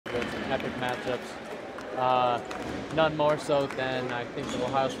epic matchups. None more so than I think the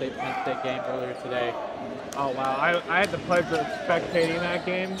Ohio State-Penn State game earlier today. Oh, wow. I had the pleasure of spectating that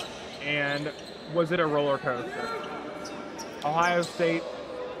game, and was it a roller coaster? Ohio State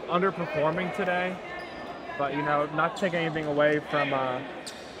underperforming today, but, you know, not taking anything away from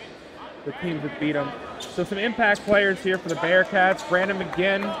the teams that beat them. So some impact players here for the Bearcats: Brandon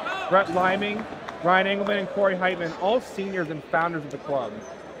McGinn, Brett Liming, Ryan Engelman, and Corey Heitman, all seniors and founders of the club.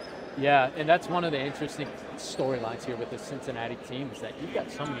 Yeah, and that's one of the interesting storylines here with the Cincinnati team, is that you've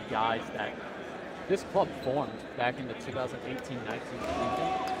got so many guys that this club formed back in the 2018-19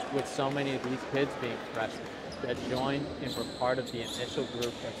 season, with so many of these kids being freshmen that joined and were part of the initial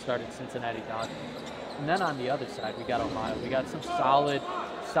group that started Cincinnati Dodgeball. And then on the other side, we got Ohio. We got some solid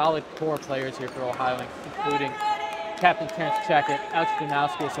core players here for Ohio, including Captain Terrence Checkett, Alex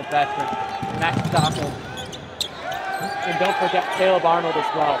Janowski, a veteran, Max Stockel, and don't forget Caleb Arnold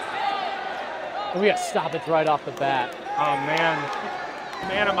as well. And we got stoppage right off the bat. Oh, man.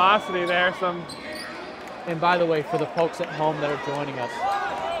 Some animosity there. And by the way, for the folks at home that are joining us,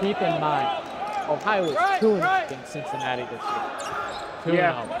 keep in mind, Ohio is 2-0 against Cincinnati this year. 2-0.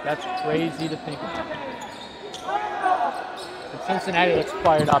 Yeah. That's crazy to think about. And Cincinnati looks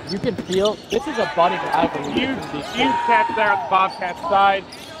fired up. You can feel this is a budding rivalry. Huge catch there on the Bobcats side.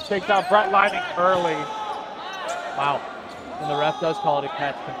 Takes out Brett Liming early. Wow. And the ref does call it a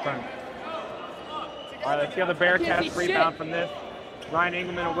catch confirmed. All right, let's see how the Bearcats rebound from this. Ryan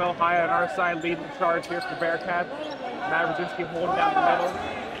Engelman and Will Hyatt on our side leading the charge here for the Bearcats. Matt Rosinski holding down the middle.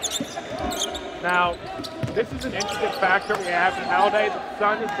 Now, this is an interesting factor we have nowadays. The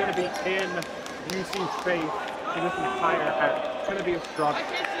sun is going to be in UC's face for this entire event. It's going to be a struggle.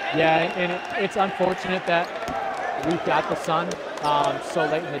 Yeah, and it's unfortunate that we've got the sun so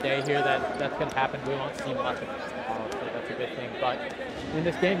late in the day here that that's going to happen. We won't see much of it tomorrow, so that's a good thing. But in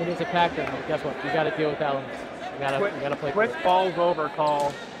this game, it is a factor. And guess what? You got to deal with elements. You got to play. Quick balls over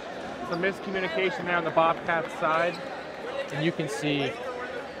call. Some miscommunication there on the Bobcats side. And you can see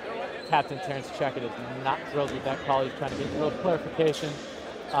Captain Terrence Checkett is not thrilled with that call. He's trying to get a little clarification.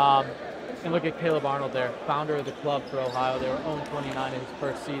 And look at Caleb Arnold there, founder of the club for Ohio. They were 0-29 in his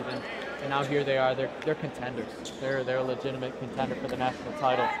first season, and now here they are. They're contenders. They're a legitimate contender for the national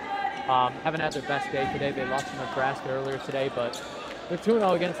title. Haven't had their best day today. They lost to Nebraska earlier today, but they're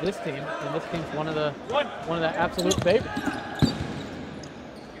 2-0 against this team, and this team's one of the absolute favorites.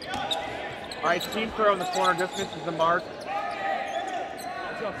 All right, team throw in the corner just misses the mark.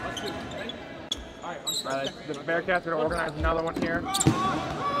 The Bearcats are going to organize another one here.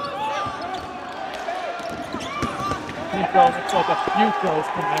 It's like a few throws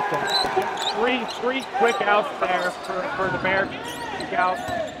connected. Three quick outs there for the Bears. Quick out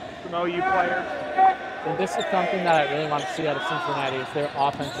from OU players. And this is something that I really want to see out of Cincinnati, is their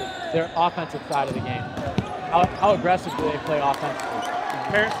offensive side of the game. How aggressive do they play offensively?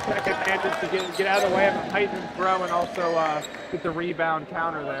 Terrence Checkett manages to get out of the way of a Heitman throw and also get the rebound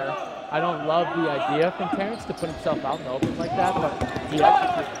counter there. I don't love the idea from Terrence to put himself out in the open like that, but he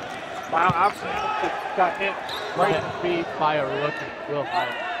executes. Wow, absolutely got hit right in the feet by a rookie, Will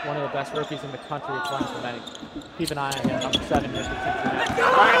Hyatt, one of the best rookies in the country, playing for many. Keep an eye on him, number 7 here for Cincinnati.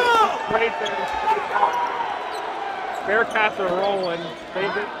 Right there. Bearcats are rolling.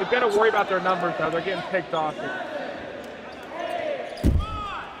 They've got to worry about their numbers though. They're getting picked off here.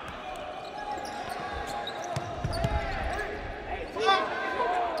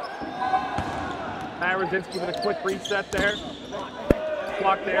 Matt Rosinski with a quick reset there.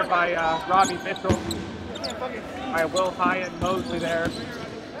 Blocked there by Robbie Mitchell. By Will Hyatt and Mosley there.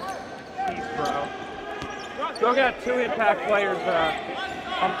 He's throw. So we got 2 impact players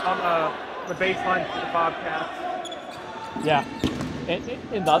on the baseline for the Bobcats. Yeah.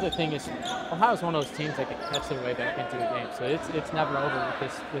 And the other thing is, Ohio's one of those teams that can catch their way back into a game. So it's never over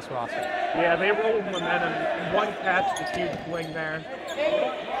with this roster. Yeah, they roll with momentum. One catch, a huge swing there.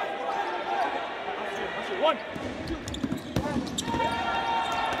 One.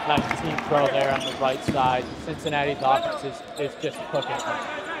 Nice team throw there on the right side. Cincinnati's offense is just cooking.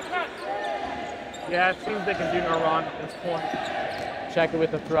 Yeah, it seems they can do no wrong at this point. Check it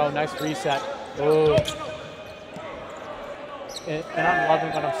with the throw. Nice reset. Ooh. And I'm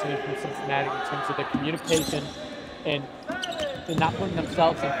loving what I'm seeing from Cincinnati in terms of the communication and not putting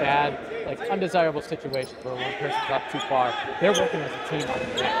themselves in bad, undesirable situations where one person's up too far. They're working as a team on the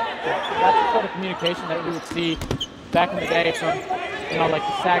game. That's the sort of communication that we would see back in the day from, like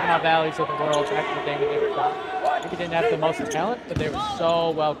the Saginaw Valleys of the world back in the day when they were done. Maybe didn't have the most talent, but they were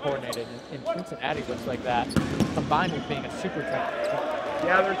so well coordinated. And Cincinnati looks like that, combined with being a super talented team.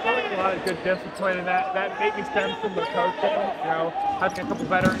 Yeah, there's probably a lot of good discipline, and that maybe stems from the coaching, you know, having a couple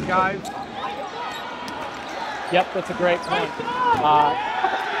veteran guys. Yep, that's a great point.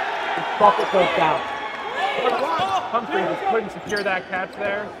 Bucket goes down. Humphrey just couldn't secure that catch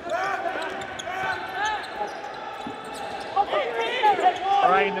there. All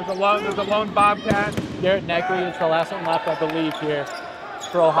right, there's a lone Bobcat. Garrett Neckley is the last one left, I believe, here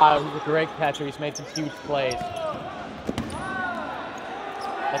for Ohio. He's a great catcher. He's made some huge plays.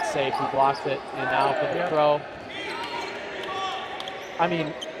 That's safe. He blocks it, and now for the throw. I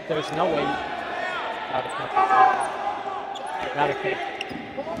mean, there's no way. Not a kick.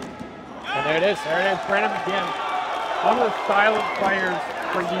 And there it is. Brandon again. One of the silent players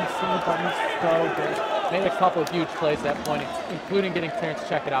for UC, but he's so good. Made a couple of huge plays at that point, including getting Terrence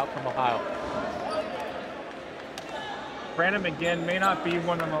Checkett out from Ohio. Brandon McGinn may not be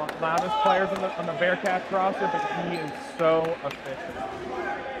one of the loudest players on the Bearcats roster, but he is so efficient.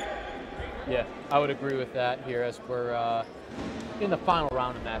 Yeah, I would agree with that here as we're in the final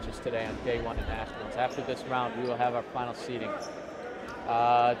round of matches today on day one of Nationals. After this round, we will have our final seeding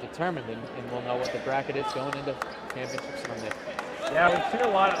determined, and we'll know what the bracket is going into Championship Sunday. Yeah, we've seen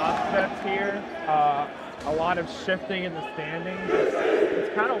a lot of upsets here, a lot of shifting in the standings.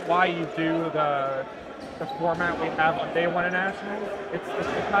 It's kind of why you do the format we have on day one of Nationals. It's to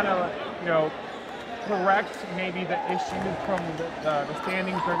kind of, you know, correct maybe the issues from the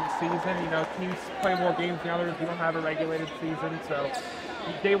standings during the season. You know, teams play more games than others. We don't have a regulated season, so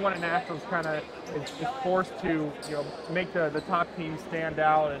day one of Nationals kind of is forced to, you know, make the top teams stand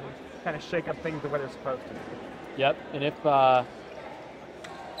out and kind of shake up things the way they're supposed to. Yep, and if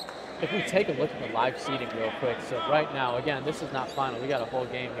we take a look at the live seeding real quick, so right now, again, this is not final. We got a whole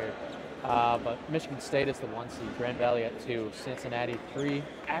game here. But Michigan State is the 1 seed, Grand Valley at 2, Cincinnati 3,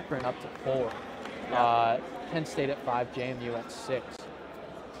 Akron up to 4, Penn State at 5, JMU at 6.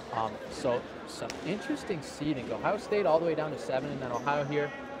 So some interesting seeding. Ohio State all the way down to 7, and then Ohio here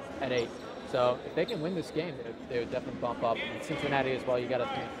at 8. So if they can win this game, they would definitely bump up. And Cincinnati as well, you got to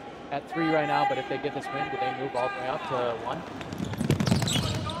think at 3 right now, but if they get this win, do they move all the way up to 1?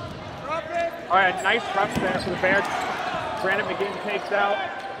 All right, nice rush there for the Bears. Brandon McGinn takes out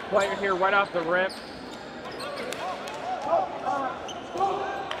player here right off the rip.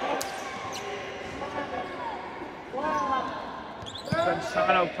 Then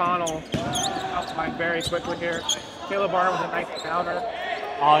Sean O'Connell outlined very quickly here. Caleb Barr with a nice counter.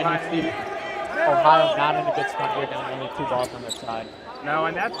 Oh, and you see Ohio not in a good spot here, down only 2 balls on their side. No,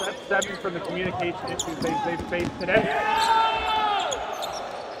 and that's stemming from the communication issues they've faced today.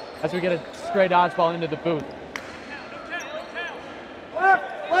 As we get a stray dodgeball into the booth.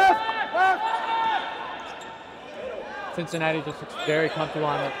 Cincinnati just looks very comfortable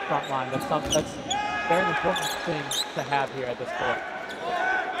on the front line. That's very important thing to have here at this point.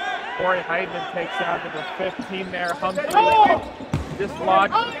 Corey Heidman takes out number 15 there. Humphrey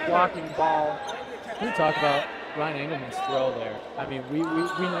dislodged the blocking ball. We talk about Ryan Engelman's throw there. I mean, we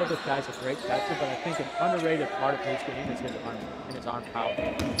know this guy's a great catcher, but I think an underrated part of his game is his arm power.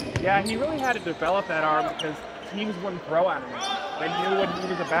 Yeah, he really had to develop that arm because teams wouldn't throw at him. They knew what he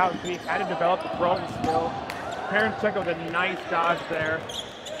was about, so he had to develop the throwing skill. Terrence Checkett with a nice dodge there.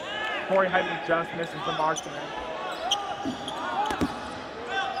 Corey Heidman just misses the mark there.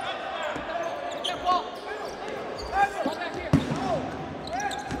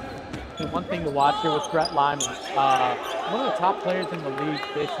 And one thing to watch here with Brett Lyman, one of the top players in the league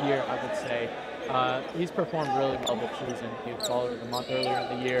this year, I would say. He's performed really well this season. He was Baller of the Month earlier in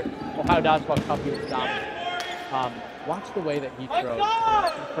the year. Ohio Dodgeball Cup, he was dominant. Watch the way that he throws.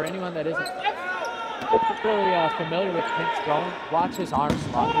 For anyone that isn't really familiar with pinch throwing, watch his arm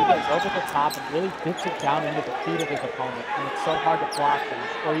slot. He goes over the top and really dips it down into the feet of his opponent, and it's so hard to block him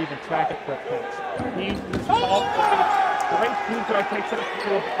or even track it for a pinch. He's all great team throw, takes it to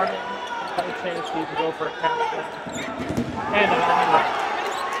a part of the chance to go for a catch. And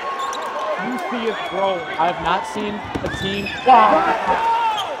you see it grow. I have not seen a team.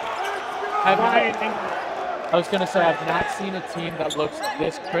 I was going to say, I've not seen a team that looks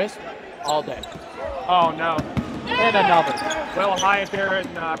this crisp all day. Oh, no. And another. Will Hyatt there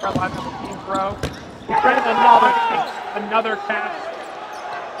and Brett Lyman on the team throw. And another catch.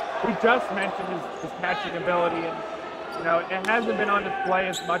 We just mentioned his catching ability, and you know, it hasn't been on display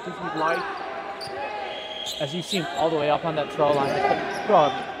as much as we'd like. As you see him all the way up on that throw line, they couldn't throw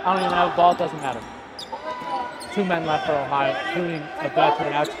it. I don't even have a ball, it doesn't matter. 2 men left for Ohio, including a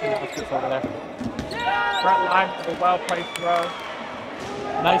veteran Outskirts over there. Brett Lyman with a well-placed throw.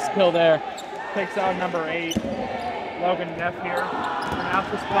 Nice kill there. Takes out number 8, Logan Neff here. Pronounce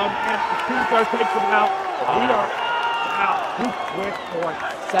this one, and the 2 throw takes him out. We are out. 2 quick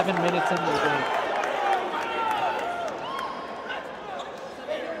points. 7 minutes into the game.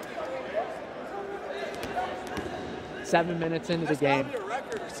 Seven minutes into the game.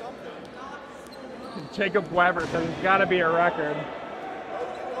 Jacob Weber says it's got to be a record.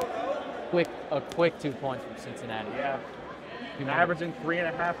 A quick 2 points from Cincinnati. Yeah. Averaging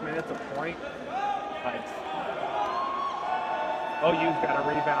 3.5 minutes a point. Nice. OU's got a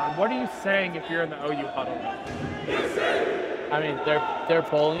rebound. What are you saying if you're in the OU huddle? I mean, they're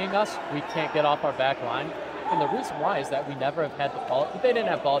bullying us. We can't get off our back line. And the reason why is that we never have had the ball. They didn't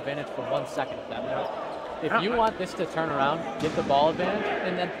have ball advantage for 1 second of that minute. If you want this to turn around, get the ball advantage,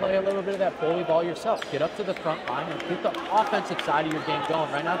 and then play a little bit of that bully ball yourself. Get up to the front line and keep the offensive side of your game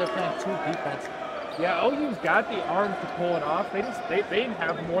going. Right now they're playing 2 defense. Yeah, OU's got the arms to pull it off. They didn't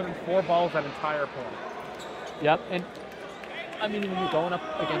have more than 4 balls that entire point. Yep, and I mean, when you're going up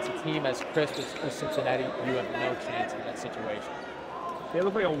against a team as crisp as Cincinnati, you have no chance in that situation. They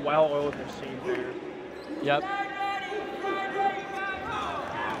look like a well-oiled machine there. Yep.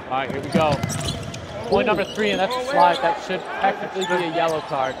 All right, here we go. Point number 3, and that's a slide. That should technically be a yellow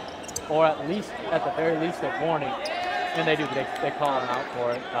card, or at the very least, a warning. And they do. They call him out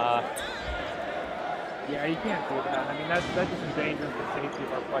for it. Yeah, you can't do that. I mean, that's just endangers the safety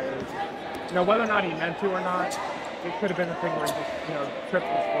of our players. You know, whether or not he meant to or not, it could have been a thing where he just, tripped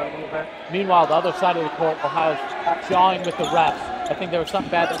his foot a little bit. Meanwhile, the other side of the court, Ohio's jawing with the refs. I think there was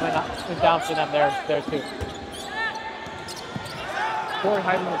something bad that went down for them there too. Corey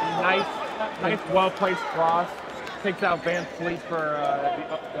Heidman with a nice, well-placed cross. Takes out Van Fleet for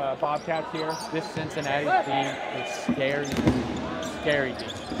the Bobcats here. This Cincinnati team is scary team.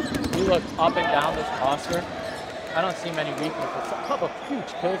 You look up and down this roster, I don't see many weaknesses. A couple of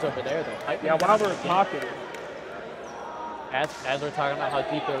huge kills over there, though. Yeah, while we're talking. As we're talking about how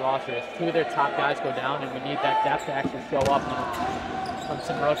deep their roster is, 2 of their top guys go down, and we need that depth to actually show up from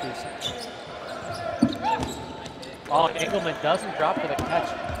some rookies. Oh, Engelman doesn't drop for the catch.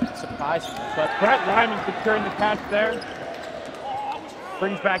 Surprising. But Brett Lyman securing the catch there.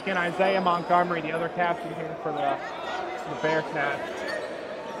 Brings back in Isaiah Montgomery, the other captain here for the Bearcats.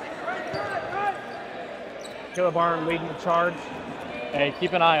 Caleb Arnold leading the charge. Hey,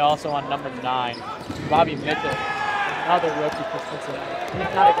 keep an eye also on number 9, Bobby Mitchell, another rookie for Cincinnati.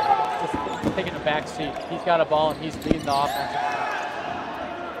 He's not just taking a back seat. He's got a ball and he's leading the offense.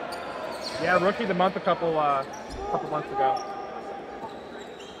 Yeah, rookie of the month a couple months ago.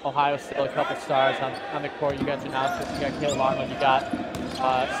 Ohio still a couple stars on the court. You got Janowskis, you got Caleb Arnold, you got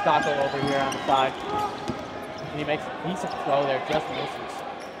Stockel over here on the side. And he makes a decent throw there, just misses.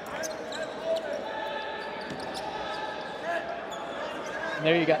 And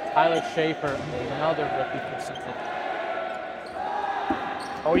there you got Tyler Schaefer, another rookie for Cincinnati.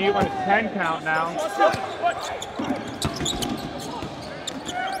 Oh, you on a 10 count now.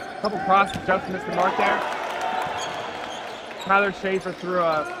 Couple cross adjustments to mark there. Tyler Schaefer threw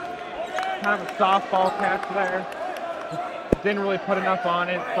a kind of a softball catch there. Didn't really put enough on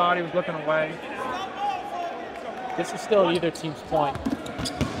it. Thought he was looking away. This is still either team's point.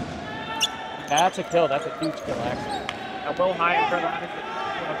 That's a kill. That's a huge kill, actually. Now Will High in front of him.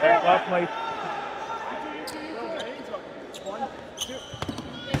 Very well played.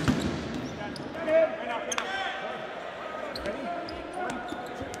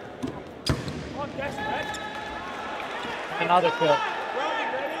 Another kill.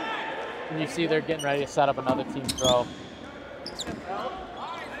 And you see they're getting ready to set up another team throw.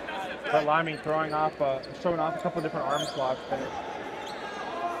 Brett Lyman showing off a couple different arm slots there.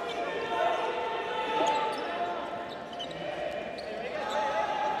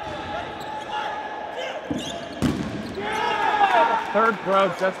 Third throw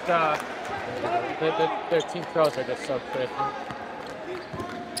just their team throws are just so crisp.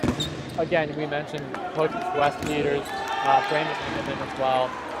 Again, we mentioned coaches West leaders, Brandon Engelman as well.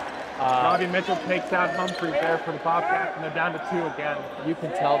 Robbie Mitchell takes out Humphreys there for the Bobcats, and they're down to 2 again. You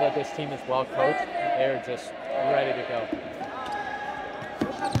can tell that this team is well coached. They're just ready to go.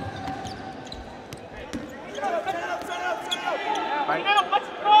 Right.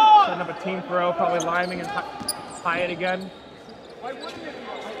 Setting up a team throw, probably Liming and Hyatt again.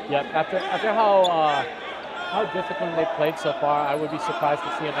 Yep. After how disciplined they played so far, I would be surprised to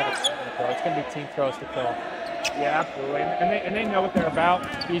see another team throw. It's going to be team throws to kill. Yeah, absolutely. And they know what they're about.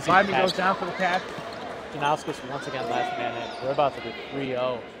 Easy Lyman goes down for the catch. Janowskis once again last man in. We're about to be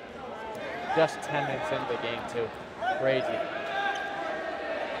 3-0. Just 10 minutes into the game, too. Crazy.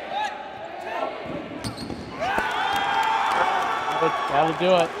 That'll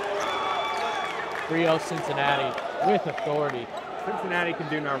do it. 3-0 Cincinnati with authority. Cincinnati can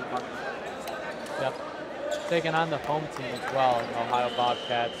do no wrong. Yep. taking on the home team as well, the Ohio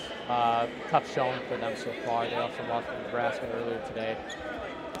Bobcats. Tough showing for them so far. They also lost to Nebraska earlier today.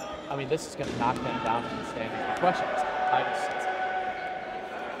 I mean, this is going to knock them down in the standings. The question is, how does Cincinnati?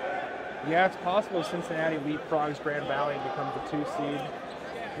 Yeah, it's possible Cincinnati leapfrogs Grand Valley and becomes a 2 seed.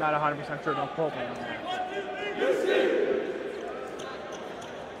 Not 100% sure. Don't quote me on that.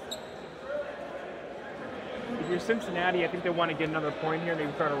 If you're Cincinnati, I think they want to get another point here,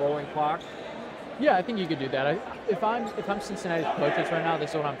 maybe start a rolling clock. Yeah, I think you could do that. If I'm Cincinnati's coaches right now,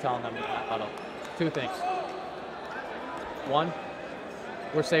 this is what I'm telling them in that huddle. 2 things. 1,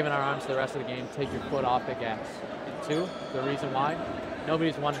 we're saving our arms the rest of the game. Take your foot off the gas. And 2, the reason why,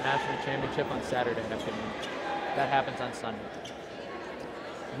 nobody's won a national championship on Saturday afternoon. That happens on Sunday.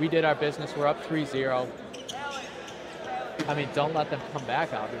 We did our business. We're up 3-0. I mean, don't let them come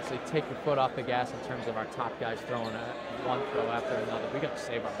back, obviously. Take your foot off the gas in terms of our top guys throwing one throw after another. We got to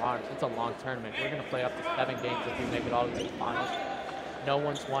save our arms. It's a long tournament. We're going to play up to 7 games if we make it all the way to the finals. No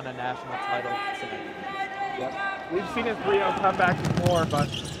one's won a national title today. Yep. We've seen a 3-0 comeback before, but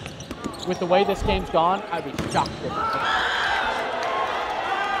with the way this game's gone, I'd be shocked if it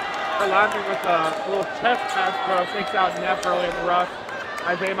landing with a little chest pass throw, takes out Neff early in the rush.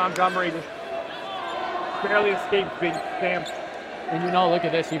 Isaiah Montgomery just barely escapes being stamped. And you know, look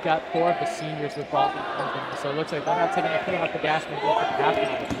at this. You've got 4 of the seniors with ball. So it looks like they're not taking their foot off the gas when they get to the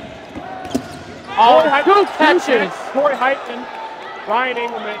half. Oh, 2 catches! Corey Heitman, Ryan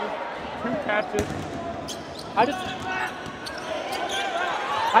Engelman, 2 catches. I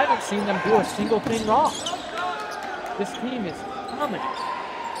haven't seen them do a single thing wrong. This team is dominant.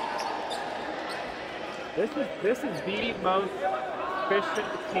 This is the most efficient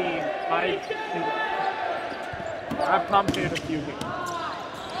team I've commentated a few games.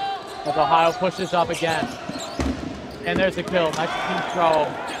 As Ohio pushes up again. And there's a kill. Nice team throw.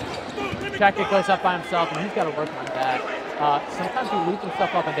 Checkett goes up by himself, and he's got to work on that. Sometimes he leaves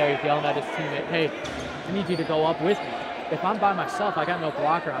himself up in there. He's yelling at his teammate, hey, I need you to go up with me. If I'm by myself, I got no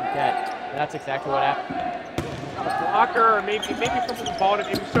blocker, I'm dead. And that's exactly what happened. A blocker, or maybe someone involved to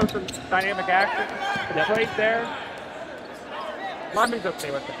maybe show some dynamic action. But right there, Miami's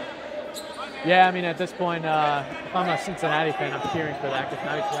okay with it. Yeah, I mean, at this point, if I'm a Cincinnati fan, I'm cheering for that because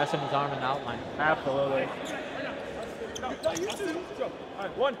now he's resting his arm in the outline. Absolutely. All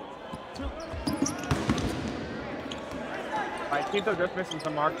right, 1, 2. All right, teams are just missing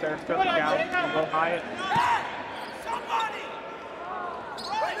some marks there. Still down. Go Hyatt.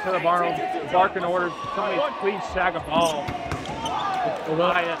 Caleb Arnold barking orders. Somebody please shag a ball.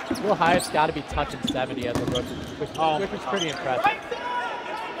 Will Hyatt's got to be touching 70 as a rookie, which is pretty impressive.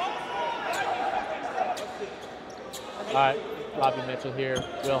 All right, Robbie Mitchell here.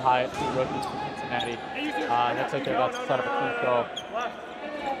 Will Hyatt, 2 rookies from Cincinnati. Looks like they're about to set up a clean throw.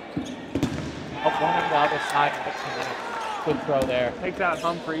 One on the other side. Good throw there. Takes out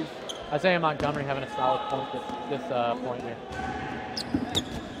Humphreys. Isaiah Montgomery having a solid point this point here.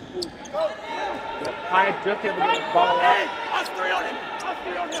 Hyatt just able to get the ball up.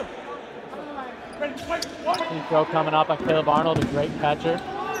 Clean throw coming up on Caleb Arnold, a great catcher.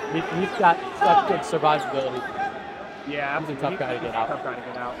 He's got such good survivability. Yeah, he's a tough guy to get out.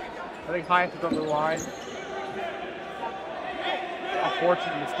 I think Hyatt is on the line.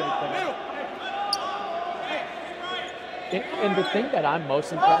 Unfortunate mistake there. And the thing that I'm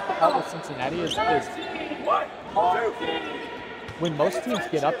most impressed about with Cincinnati is when most teams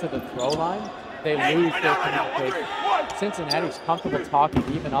get up to the throw line, they lose their communication. Cincinnati's comfortable talking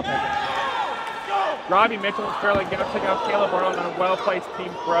even up at the Robbie Mitchell is fairly good. Check out Caleb Arnold on a well-placed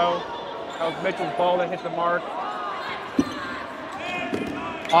team throw. That was Mitchell's ball that hit the mark.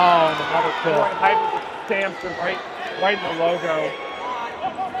 Oh, and another kill. Hyde stamps right in the logo.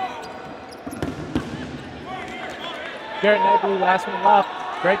 Garrett Nebley, last one left.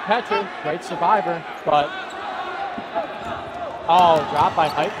 Great catcher, great survivor, but dropped by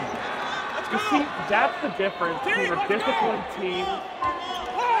Heitman. You see, that's the difference between a disciplined team.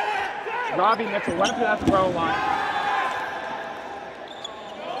 Robbie Mitchell went to that throw line.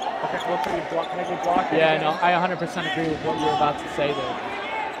 Okay, looks like he blocked it. Yeah, no, I 100% agree with what you were about to say there.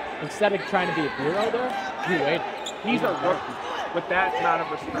 Instead of trying to be a hero there, he waited. He's a rookie with that amount of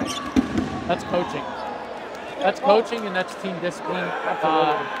respect. That's coaching. That's coaching and that's team discipline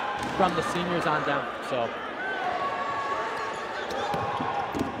from the seniors on down. So,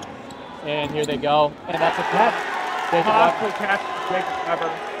 and here they go, and that's a catch. Possible catch, Jacob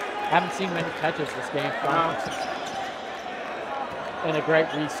Weber. Haven't seen many catches this game. And a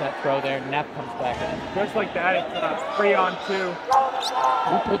great reset throw there. Neff comes back in. Just like that, it's 3-on-2.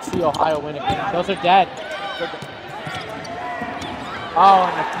 We could see Ohio win again. Those are dead. Oh,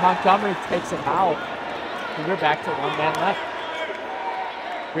 and Montgomery takes it out. We're back to 1 man left.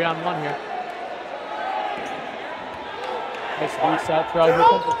 3 on 1 here. Nice reset throw. Here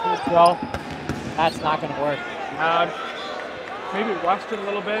comes the free throw. That's not going to work. Maybe rushed it a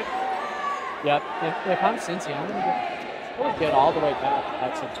little bit. Yep. If I'm Cincy, I'm going to get all the way back to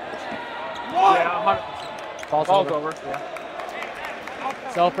that situation. Yeah, 100%. Ball's over.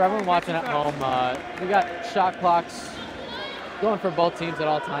 Yeah. So for everyone watching at home, we got shot clocks going for both teams at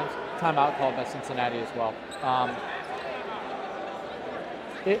all times. Timeout called by Cincinnati as well.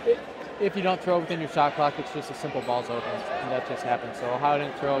 If you don't throw within your shot clock, it's just a simple ball's over, and that just happened. So Ohio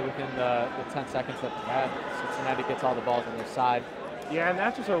didn't throw within the 10 seconds that they had. Cincinnati gets all the balls on their side. Yeah, and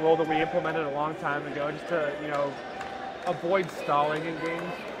that's just a rule that we implemented a long time ago, just to, you know, avoid stalling in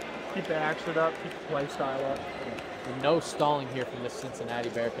games. Keep the action up, keep the play style up. And no stalling here from this Cincinnati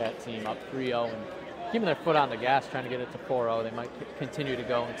Bearcat team, up 3-0 and keeping their foot on the gas, trying to get it to 4-0. They might continue to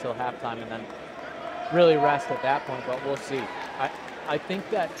go until halftime and then really rest at that point, but we'll see. I think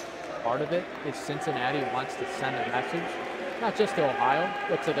that part of it is Cincinnati wants to send a message, not just to Ohio,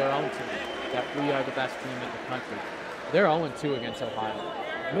 but to their own team, that we are the best team in the country. They're 0-2 against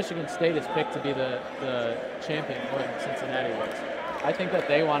Ohio. Michigan State is picked to be the champion more than Cincinnati was. I think that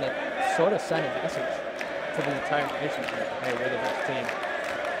they want to sort of send a message to the entire nation that, hey, we're the best team,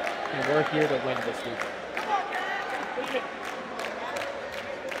 and we're here to win this week.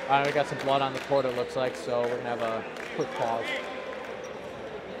 All right, we got some blood on the court, it looks like, so we're going to have a quick pause.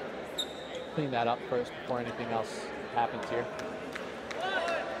 Clean that up first before anything else happens here.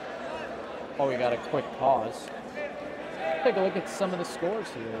 Oh, we got a quick pause. Take a look at some of the scores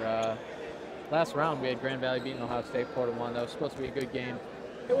here. Last round, we had Grand Valley beating Ohio State 4-1. That was supposed to be a good game.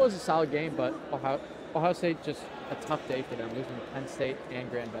 It was a solid game, but Ohio State just a tough day for them, losing to Penn State and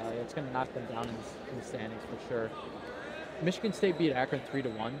Grand Valley. It's going to knock them down in the standings for sure. Michigan State beat Akron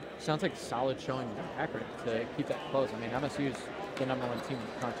 3-1. Sounds like a solid showing by Akron to keep that close. I mean, MSU is the #1 team in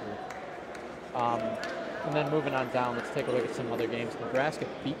the country. And then moving on down, let's take a look at some other games. Nebraska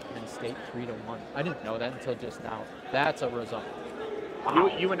beat Penn State 3-1. I didn't know that until just now. That's a result. Wow.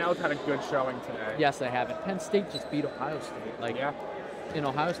 UNL's had a good showing today. Yes, they have. And Penn State just beat Ohio State. Like, yeah. And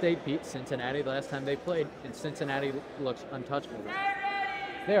Ohio State beat Cincinnati the last time they played, and Cincinnati looks untouchable.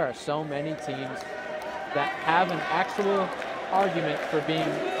 There are so many teams that have an actual argument for being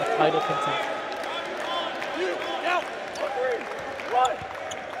a title contender.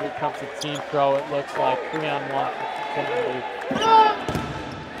 Here comes the team throw. It looks like 3-on-1 for Cincinnati.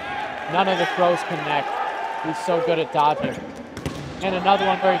 None of the throws connect. He's so good at dodging. And another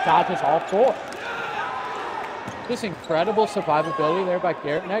one where he dodges all 4. Just incredible survivability there by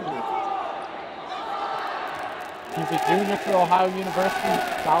Garrett Negri. He's a junior for Ohio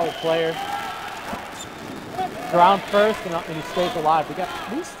University, solid player. Ground first, and he stays alive. We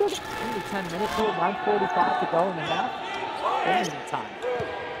still got 10 minutes here, 9:45 to go in the half. Only time.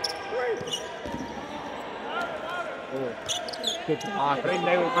 Good block. I think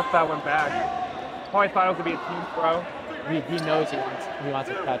they will lift that one back. Probably thought it was going to be a team throw. He knows he wants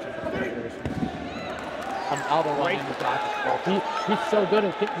to catch it. Another one in the dodgeball. He's so good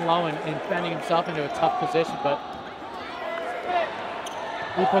at getting low and fending himself into a tough position, but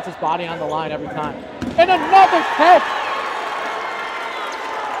he puts his body on the line every time. And another catch!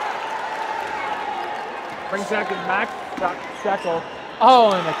 Brings back his Max Steckel.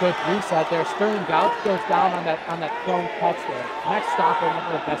 Oh, and a good reset there. Sterling Gouch goes down on that thrown catch there. Next stopper, one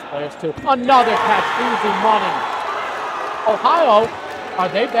of the best players too. Another catch, easy money. Ohio, are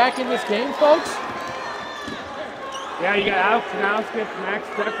they back in this game, folks? Yeah, you got Alex Janowski, Max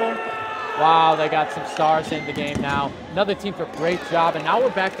Steckel. Wow, they got some stars in the game now. Another team for a great job, and now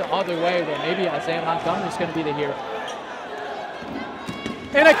we're back the other way where maybe Isaiah Montgomery's going to be the hero.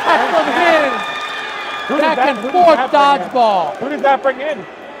 And a catch from him! Back and forth dodgeball. Who did that bring in?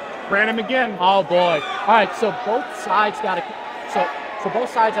 Brandon McGinn. Oh boy! All right, so both sides got to. So both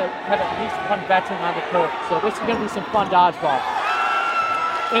sides have at least one veteran on the court. So this is going to be some fun dodgeball.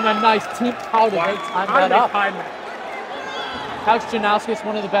 And a nice team out of it. Time that up. Alex Janowski is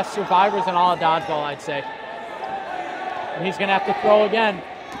one of the best survivors in all of dodgeball, I'd say. And he's going to have to throw again.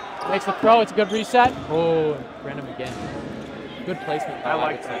 Makes the throw. It's a good reset. Oh, Brandon McGinn. Good placement. I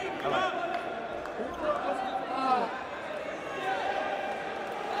like that. I like that.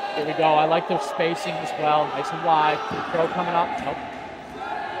 Here we go. I like their spacing as well. Nice and wide. Throw coming up. Nope.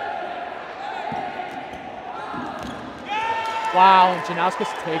 Wow, and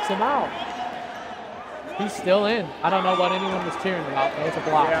Janowskis takes him out. He's still in. I don't know what anyone was cheering about. There's a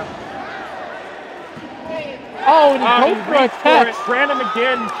block. Yeah. Oh, and he goes for a catch. Brandon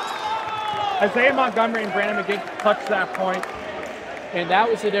McGinn. Isaiah Montgomery and Brandon McGinn touched that point. And that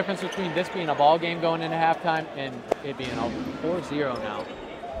was the difference between this being a ball game going into halftime and it being over 4-0 now.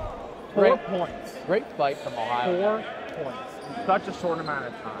 4 points. Great fight from Ohio. 4 points in such a short amount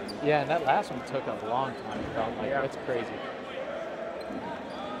of time. Yeah, and that last one took a long time. It felt like it's crazy.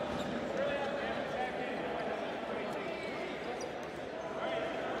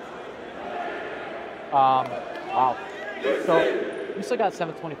 Wow. So we still got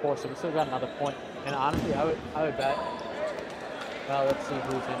 7:24, so we still got another point. And honestly, I would bet. Well, let's see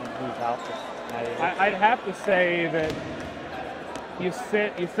who's in and who's out. I'd have to say that you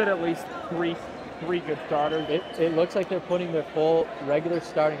sit at least three good starters. It looks like they're putting their full regular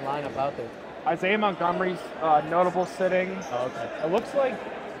starting lineup out there. Isaiah Montgomery's notable sitting. Oh, okay. It looks like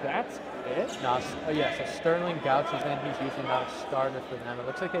that's it. No, so Sterling Gouch is in. He's usually not a starter for them. It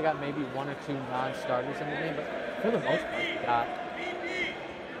looks like they got maybe 1 or 2 non-starters in the game, but for the most part,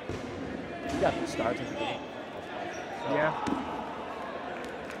 you got the stars in the game. So, yeah.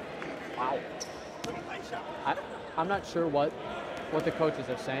 Wow. I'm not sure what the coaches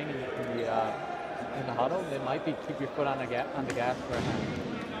are saying in the huddle. They might be keep your foot on the gas for a half.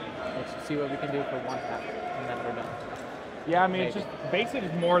 Let's see what we can do for one half, and then we're done. Yeah, I mean, it's just basically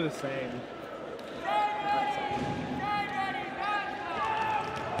more of the same.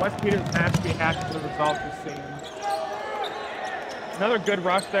 West Peters has to be happy with the results we've seen. Another good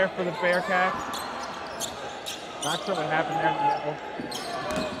rush there for the Bearcats. Not sure what happened there in the middle.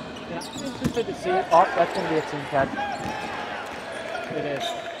 Yeah, I'm interested to see it. Oh, that's going to be a team catch. It is.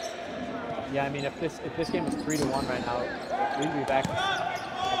 Yeah, I mean, if this game was 3-1 right now, we'd be back to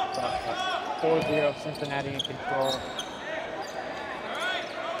 4-0, Cincinnati in control.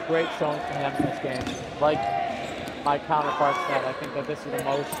 Great showing from them in this game. Like my counterparts said, I think that this is the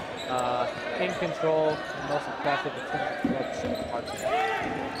most in control and most impressive parts of it.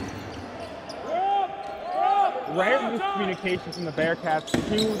 Rare miscommunication from the Bearcats.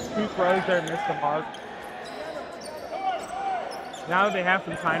 Two throws there missed the mark. Now that they have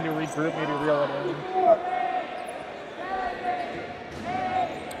some time to regroup, maybe reel it in.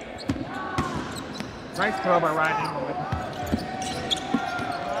 Nice throw by Ryan Engelman.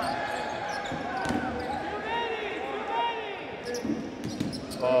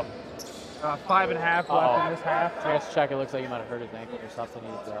 5.5 left in this half. Let's check. It looks like he might have hurt his ankle or something.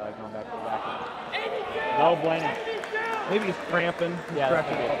 He's going back to the back. No bueno. Maybe he's cramping. Yeah,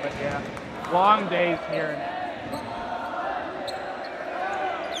 stretching a little bit. Yeah. Long days here.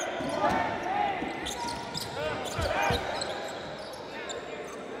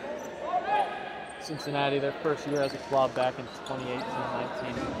 Cincinnati, their first year as a club back in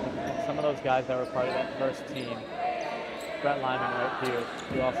 2018-19. And some of those guys that were part of that first team. Brett Lyman right here.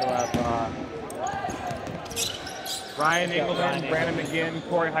 We also have Ryan Engelman, Brandon McGinn,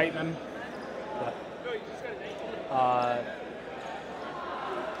 Corey Heitman.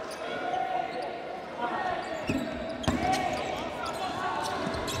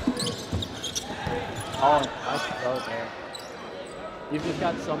 Nice throw there. You've just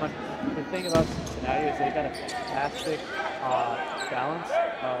got so much. The thing about Cincinnati is they've got a fantastic balance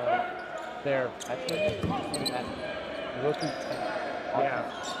of their veterans and rookie talent. Yeah.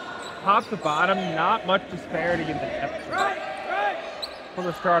 Top to bottom, not much disparity in the depth chart for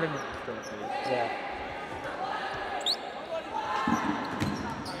the starting roster. Yeah.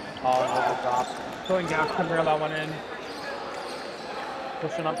 Another drop. Going down, couldn't reel that one in.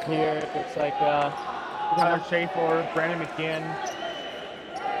 Pushing up here, it looks like Tyler Schaefer, Brandon McGinn,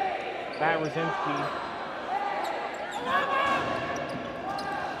 Matt Rosinski.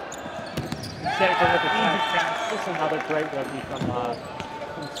 Schaefer with the catch. This is another great rookie from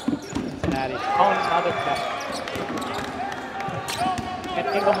Cincinnati. Another catch. And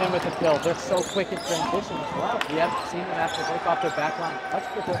Engelman with the kill. They're so quick in transition as well. We haven't seen them after break off their back line. Much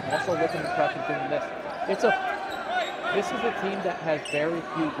quicker, also with an impression doing this. This is a team that has very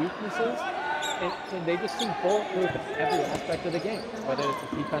few weaknesses, and they just seem bulletproof in every aspect of the game, whether it's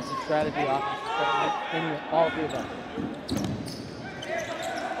the defensive strategy, offensive strategy, all of the above.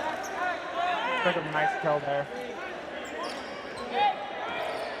 Took a nice kill there.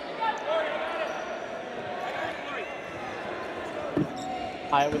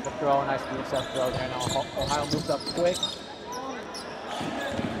 Ohio with the throw, nice reset throw there. Now Ohio moves up quick.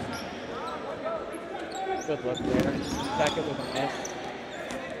 Good look there. Second with a miss.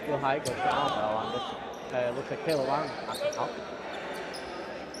 Ohio goes down though on this. It looks like Taylor Warren knocked him out.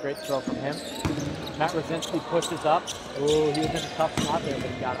 Great throw from him. Matt Rosinski pushes up. Ooh, he was in a tough spot there, but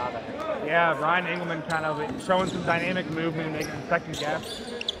he got out of it. Yeah, Ryan Engelman kind of showing some dynamic movement and making a second guess.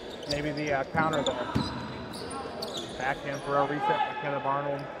 Maybe the counter there. Backhand for a reset by Caleb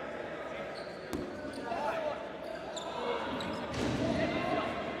Arnold.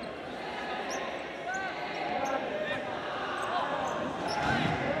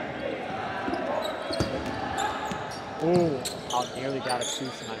 nearly got a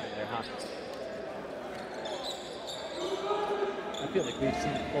two-sign there, huh? I feel like we've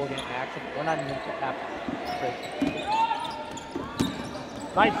seen full game action. We're not even half.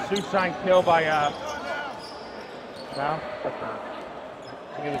 Nice two-sign kill by, no? That's not.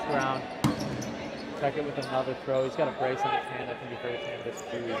 I think it was ground. Check it with another throw. He's got a brace on his hand. I think he hurt his hand this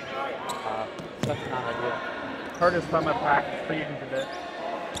too. That's not ideal. Hurt his thumb at practice, freezing a bit.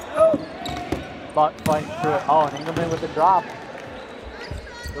 But fighting through it. Oh, and Engelman with the drop.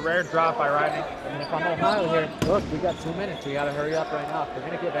 The rare drop by Rodney. And if I'm Ohio here, look, we got 2 minutes. We got to hurry up right now. If we're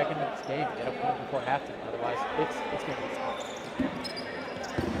going to get back into this game, get a point before halftime. Otherwise, it's going to be tough.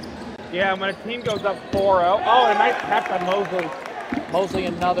 Yeah, when a team goes up 4-0. Oh, a nice catch by Mosley. Mosley,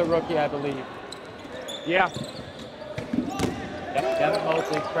 another rookie, I believe. Yeah. Yep, Kevin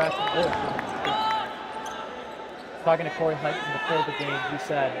Mosley, freshman. Talking to Corey Heights before the game, he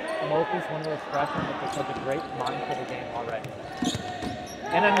said, Mosley's one of those freshmen that just has a great mind for the game already.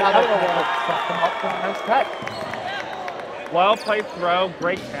 And another one set them up for a nice catch. Well played throw,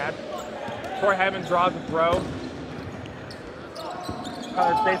 great catch. Corey Heights draws a throw.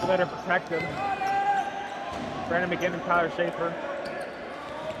 Tyler Schaefer better protect him. Brandon McGinn, Tyler Schaefer.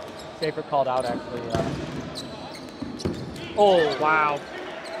 Schaefer called out actually. Oh, wow.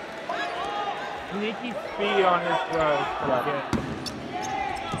 Sneaky speed on his throws.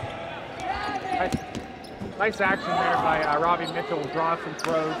 Nice action there by Robbie Mitchell. Draw some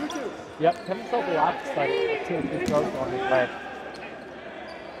throws. Yep, Kevin Sophie opposite like 2 or 3 throws on his leg.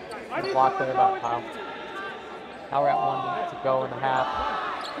 Blocked there by Kyle. Now we're at 1 minute to go in the half.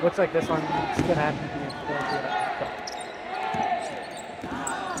 Looks like this one's going to have to be in 4.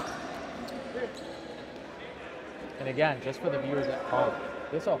 And again, just for the viewers at home,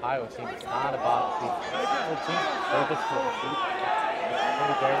 this Ohio team is not about the team. They're just for the team.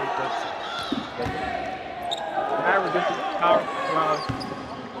 Very, very good. Now we're just power.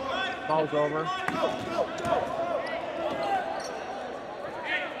 Ball's over.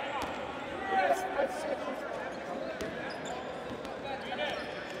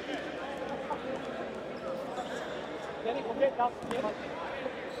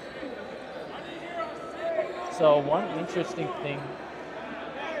 So one interesting thing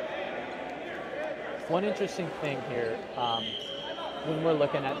here, when we're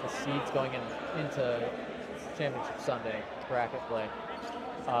looking at the seeds going into Championship Sunday bracket play,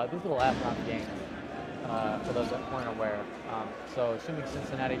 these are the last round games, for those that weren't aware. So assuming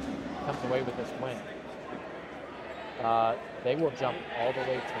Cincinnati comes away with this win, they will jump all the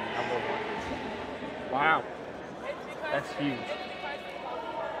way to #1. Wow. That's huge.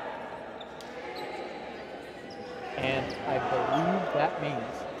 And I believe that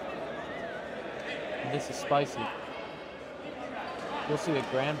means, and this is spicy, we'll see the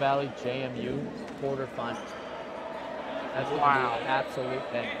Grand Valley JMU quarterfinals. That's going to be an absolute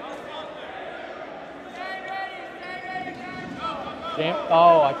thing.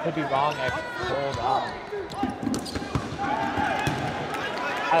 Oh, I could be wrong, actually. Hold on.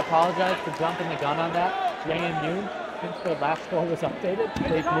 I apologize for jumping the gun on that. JMU, since their last score was updated,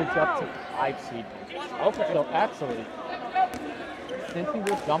 they've moved up to 5 seed. Okay. So actually, since we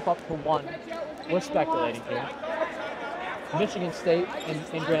will jump up to 1, we're speculating here. Michigan State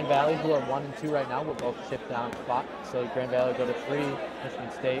and Grand Valley, who are 1 and 2 right now, will both shift down a spot. So Grand Valley will go to 3,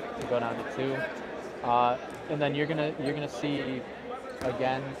 Michigan State will go down to 2. And then you're gonna see,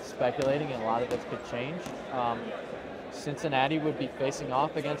 again, speculating, and a lot of this could change. Cincinnati would be facing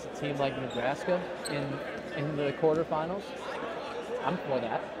off against a team like Nebraska in the quarterfinals. I'm for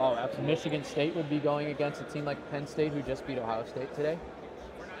that. Oh, absolutely. Michigan State would be going against a team like Penn State, who just beat Ohio State today.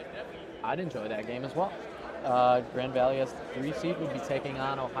 I'd enjoy that game as well. Grand Valley as the 3 seed would be taking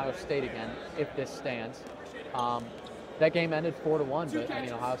on Ohio State again if this stands. That game ended 4-1, but I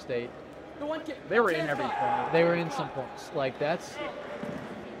mean Ohio State. They were in every point. They were in some points. Like that's.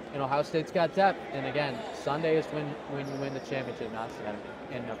 Ohio State's got depth, and again, Sunday is when you win the championship, not Saturday.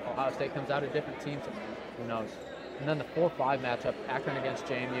 And if Ohio State comes out a different team, who knows? And then the 4-5 matchup, Akron against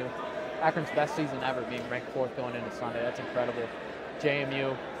JMU. Akron's best season ever, being ranked 4th going into Sunday. That's incredible.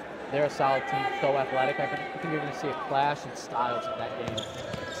 JMU, they're a solid team, so athletic. I think you're going to see a clash in styles in that game.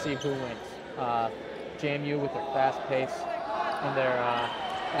 See who wins. JMU with their fast pace and their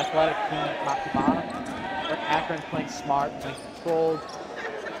athletic team top to bottom. Akron playing smart, playing controlled.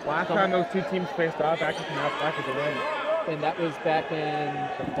 Last time those 2 teams faced off, Akron came out back with the win. And that was back in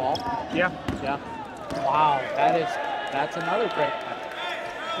the fall? Yeah. Yeah. Wow, that's another great match.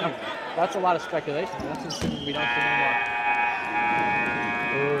 No, that's a lot of speculation. That's assuming we don't see anymore.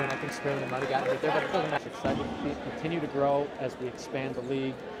 Ooh, and I think Sterling might have gotten it there, but it doesn't matter. Excited to continue to grow as we expand the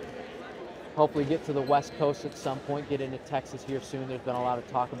league. hopefully get to the West Coast at some point, get into Texas here soon. There's been a lot of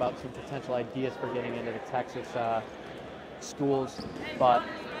talk about some potential ideas for getting into the Texas schools, but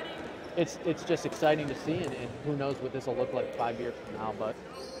it's just exciting to see, and who knows what this will look like 5 years from now. But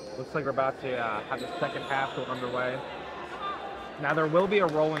looks like we're about to have the second half go underway. Now there will be a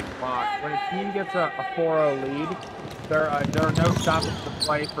rolling clock. When a team gets a 4-0 lead, there are no stoppage to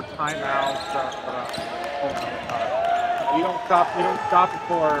play for timeouts. You don't stop it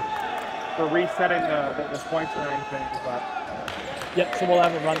for resetting the points or anything. But yep, so we'll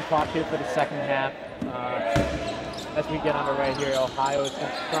have a running clock here for the second half. As we get underway here, Ohio is going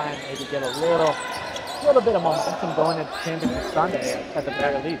to try and maybe get a little bit of momentum going into Championship Sunday at the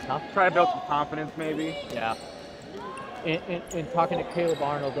very least, huh? Try to build some confidence, maybe. Yeah. In talking to Caleb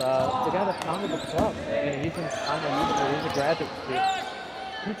Arnold, the guy that founded the club, and he's in final year, he's a graduate student.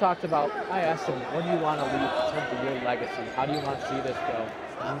 He talked about, I asked him, what do you want to leave in terms of your legacy? How do you want to see this go?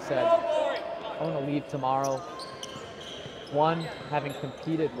 And he said, I want to leave tomorrow, 1, having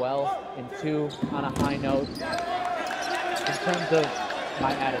competed well, and 2, on a high note, in terms of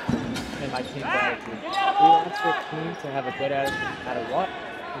my attitude and my team's attitude. He wants the team to have a good attitude no matter what,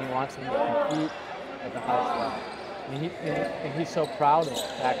 and he wants them to compete at the highest level. And he's so proud of the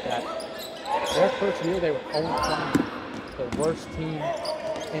fact that their first year they were 0-20, the worst team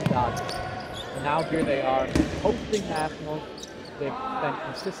in Dodgeball. And now here they are, hosting nationals. They've been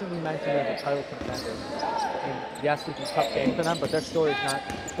consistently mentioned as a title contender. And yes, it's a tough game for them, but their story is not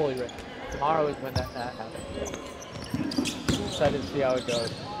fully written. Tomorrow is when that happens. Excited to see how it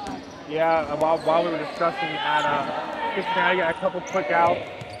goes. Yeah, while we were discussing at Cincinnati, got a couple quick outs.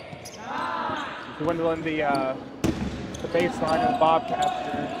 Dwindling the baseline of the Bobcats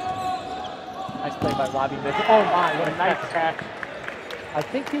here. Nice play by Robbie Mitchell. Oh my, what a Nice catch. I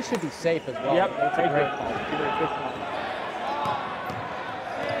think he should be safe as well. Yep, that's a great call. Good call.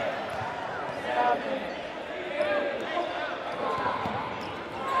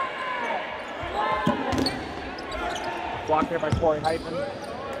 Blocked there by Corey Heitman.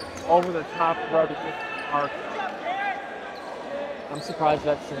 Over the top throw to Mark. I'm surprised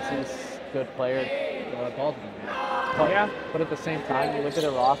that since he's a good player, the ball's been there. But at the same time, you look at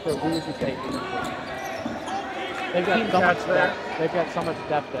their roster, who would you say they've got so much depth. They've got so much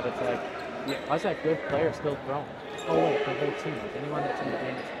depth that it's like, why is that good player still throwing? Oh wait, the whole team. Anyone that's in the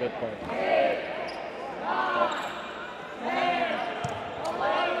game is a good player.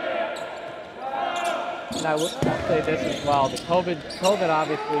 And I would say this as well. The COVID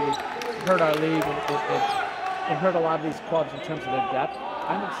obviously hurt our league and hurt a lot of these clubs in terms of their depth.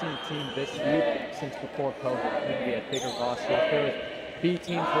 I haven't seen a team this deep since before COVID. Maybe a bigger roster. There was B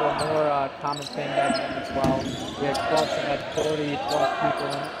teams were a more common thing back then as well. We had clubs that had 40 plus people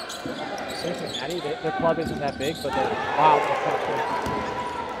in it. Cincinnati, their club isn't that big, but they're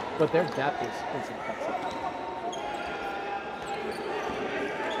but their depth is impressive.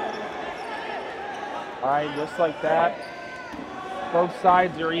 All right, just like that. Both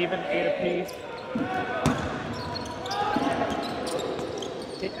sides are even, 8 apiece.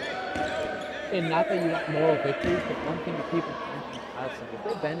 And not that you want moral victories, but one thing to keep in mind,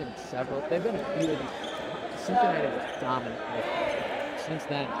 they've been in a few of these. Cincinnati was dominant. Since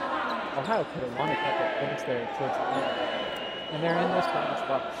then, Ohio could have won a couple of points there towards the end. And they're in this one as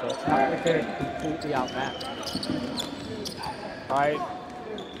well, so it's not like they're completely outmatched. All right,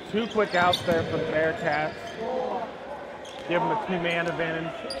 2 quick outs there for the Bearcats. Give them a 2-man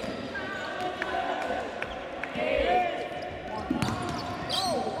advantage.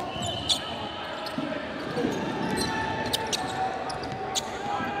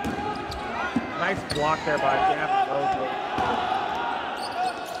 Nice block there by Gavin Mosley.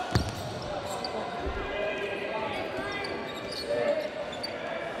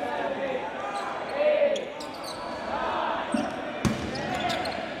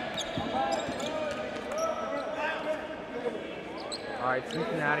 All right,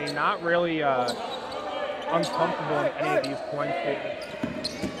 Cincinnati not really uncomfortable in any of these point statements.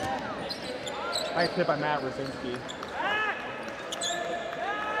 Nice hit by Matt Rosinski.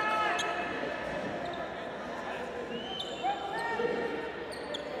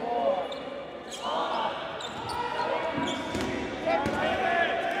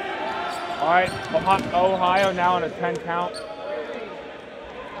 All right, Ohio now on a 10 count.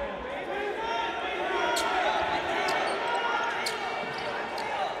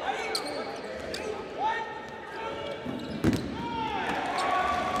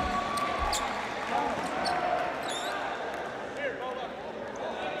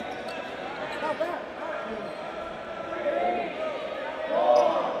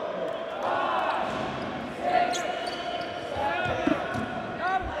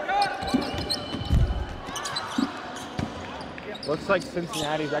 looks like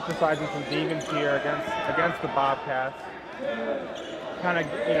Cincinnati's exercising some demons here against the Bobcats. Kind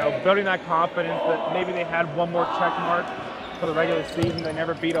of, building that confidence that maybe they had one more check mark for the regular season. They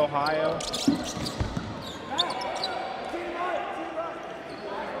never beat Ohio.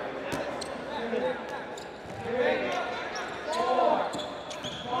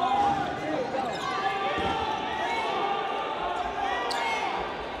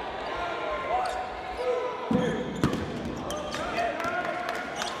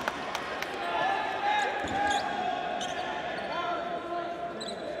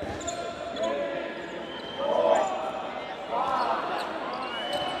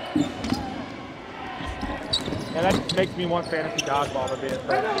 And that makes me want fantasy dodgeball to be a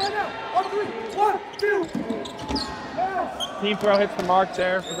thing. Team throw hits the mark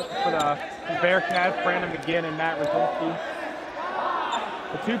there for the Bearcats, Brandon McGinn and Matt Rosinski.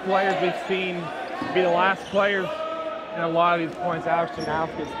 The two players we've seen be the last players in a lot of these points. Alex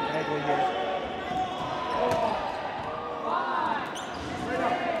Janowski is Nagley here.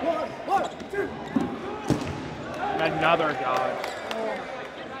 And another dodge.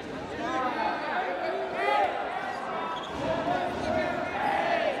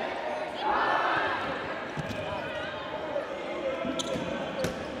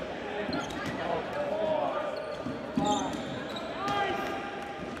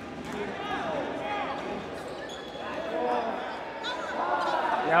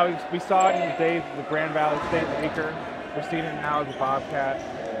 Yeah, we saw it in the days of the Grand Valley State Laker. We're seeing it now as a Bobcat.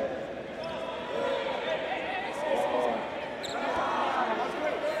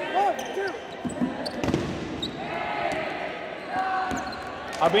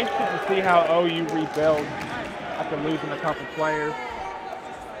 I'll be interested to see how OU rebuilds after losing a couple players,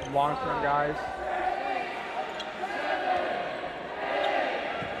 long-term guys.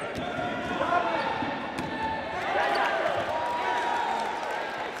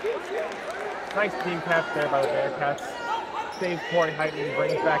 Nice team catch there by the Bearcats. Saves Corey Heitman and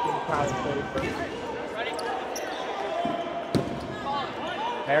brings back into College State.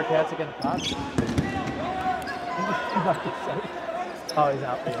 Bearcats against Pops. Oh, he's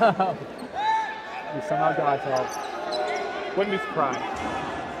out. He somehow dodged off. Wouldn't be surprised.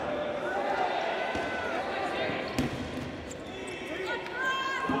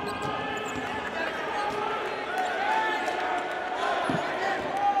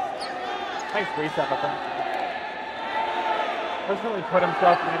 Nice reset up there. Doesn't really put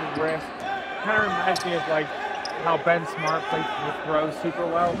himself in any risk. Kind of reminds me of like how Ben Smart plays the throws super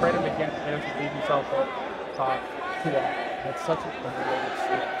well. Brandon McGinn managed to leave himself up top. That's such a underrated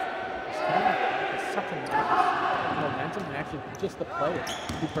skill. It's such a nice momentum and actually just the player,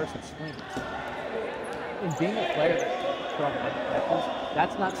 two-person swing. And being a player that's throwing catches,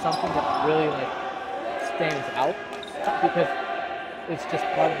 that's not something that really stands out because it's just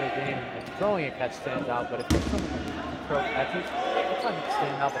part of the game. Like, throwing a catch stands out, but if you're someone who throws catches, it's not going to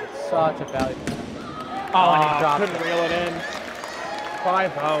stand out, but it's such a valuable. Oh, and he couldn't reel it in.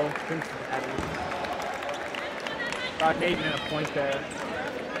 5-0, Cincinnati. About 8 minute point there.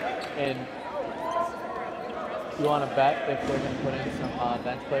 And you want to bet if they're going to put in some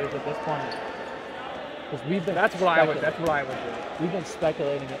bench players at this point? Because we've been That's what I would do. We've been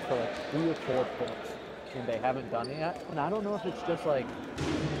speculating it for 3 or 4 points, and they haven't done it yet. And I don't know if it's just I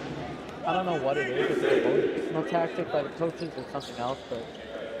don't know what it is. If it's a motivational tactic by the coaches or something else, but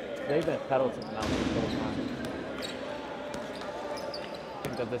they've been pedal to the metal the whole time. I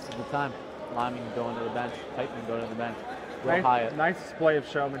think that this is the time. Lyman going to the bench, Heitman going to the bench. Nice display of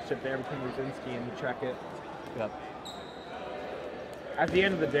showmanship there between Rosinski and Checkett. Yep. At the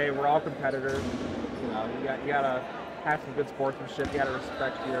end of the day, we're all competitors. You gotta have some good sportsmanship. You gotta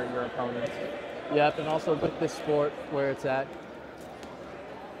respect your opponents. Yep, and also with this sport where it's at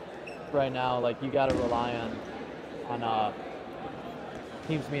right now, you gotta rely on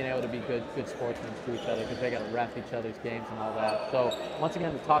teams being able to be good sportsmen to each other because they gotta ref each other's games and all that. So once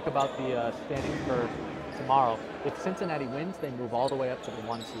again, to talk about the standings for tomorrow, if Cincinnati wins, they move all the way up to the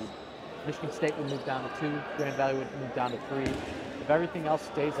 1 seed. Michigan State would move down to 2. Grand Valley would move down to 3. If everything else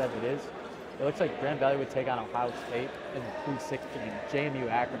stays as it is, it looks like Grand Valley would take on Ohio State in the 3-6 game. JMU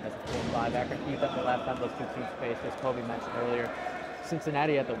Akron has a 4-5. Akron beat up the last time those two teams faced, as Colby mentioned earlier.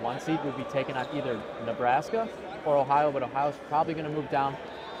 Cincinnati at the 1 seed would be taking on either Nebraska or Ohio, but Ohio's probably going to move down.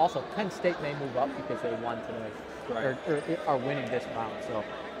 Also, Penn State may move up because they won today, or are winning this round. So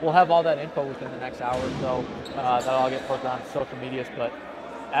we'll have all that info within the next hour or so. That'll all get posted on social medias. But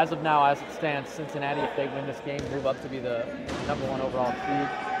as of now, as it stands, Cincinnati, if they win this game, move up to be the #1 overall seed.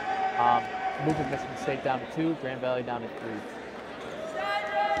 Moving Michigan State down to 2, Grand Valley down to 3.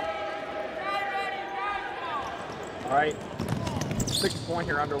 All right. sixth point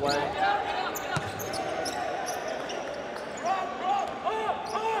here underway.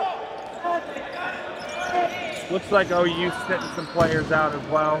 Looks like OU's sitting some players out as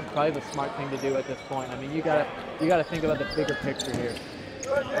well. Probably the smart thing to do at this point. I mean, you gotta think about the bigger picture here.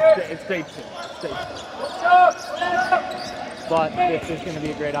 It's stage 2. But this is going to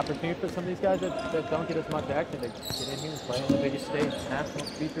be a great opportunity for some of these guys that don't get as much action to get in here and play on the biggest stage, national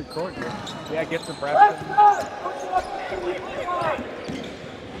featured court here. Yeah, get some breath.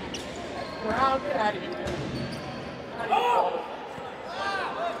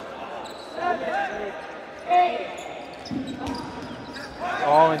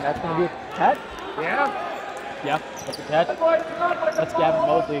 Oh, and that's going to be a catch? Yeah. Yeah, that's a catch. That's Gavin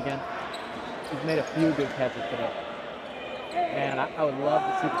Mosley again. He's made a few good catches today. And I would love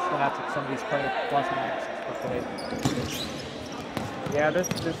to see the stats of some of these players plus minuses for today. Yeah, this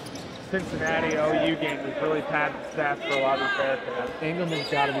Cincinnati OU game has really padded the stats for a lot of these players. Engelman's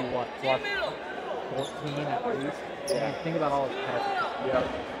got to be what, plus 14 at least? I mean, think about all his catches. Yep.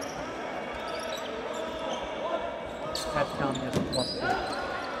 Catch counting as a plus 2.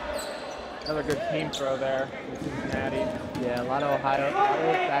 Another good team throw there in Cincinnati. Yeah, a lot of Ohio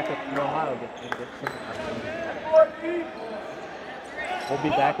backup from Ohio get We'll be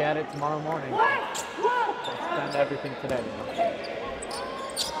back at it tomorrow morning. Spend everything today.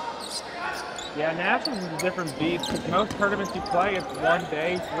 Yeah, Nationals is a different beast. Because most tournaments you play, it's one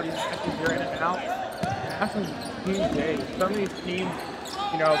day, 40 matches, you're in and out. Nationals is 2 days. Some of these teams,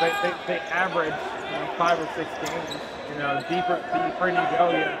 you know, they average 5 or 6 games. You know, deeper you go,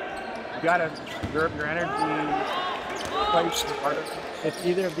 you got to preserve your energy. If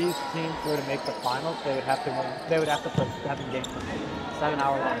either of these teams were to make the finals, they would have to win. They would have to play 7 games, 7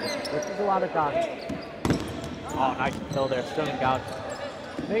 hour long, which is a lot of dodgeball. Oh, nice kill there, Sterling Gouch.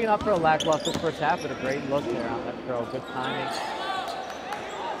 Making up for a lackluster first half with a great look there on that throw. Good timing.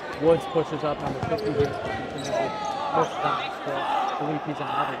 Woods pushes up number 50 here. Pushes up still. I believe he's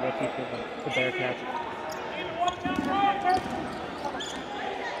another rookie for the Bearcats.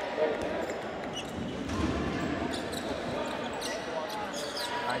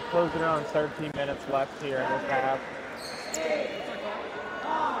 Alright, closing on 13 minutes left here in this half.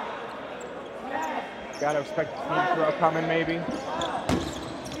 Gotta expect the team throw coming maybe.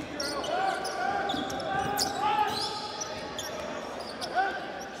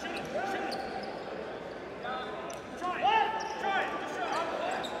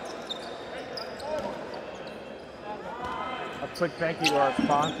 A quick thank you to our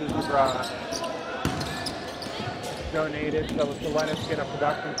sponsors for donated, so to let us get a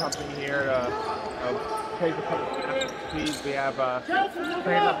production company here to pay for some of the fees. We have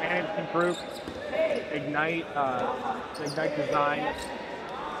Trainer Management Group, Ignite Design,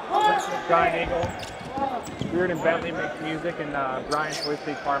 Brian Eagle, Beard and Bentley makes music, and Brian Swift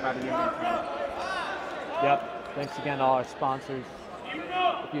Farm out of Union. Yep. Thanks again to all our sponsors.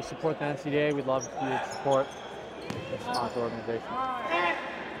 If you support the NCAA, we'd love for you to support the sponsor organization.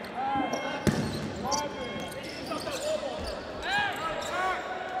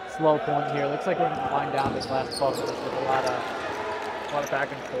 Slow point here. Looks like we're going to wind down this last 12 minutes with a lot of back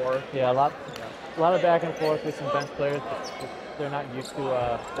and forth. Yeah, a lot of back and forth with some bench players. They're not used to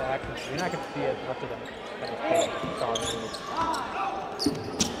the action. You're not going to see as much of them as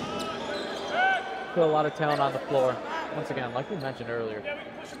still a lot of talent on the floor. Once again, like we mentioned earlier,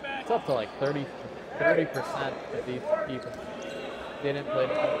 it's up to like 30% of these people didn't play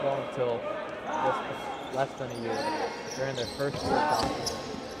basketball until less than a year. They're in their first year of college.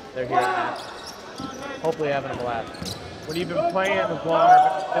 They're here now, hopefully having a blast. When you've been playing as long,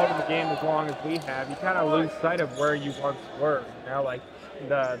 or playing the game as long as we have, you kind of lose sight of where you once were. You know, like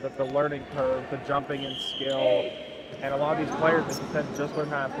the learning curve, the jumping in skill, and a lot of these players, as you said, just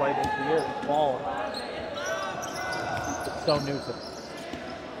learned how to play this year, this fall. It's so new to them.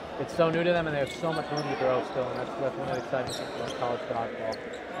 It's so new to them, and they have so much room to grow still, and that's one of the exciting things about college dodgeball.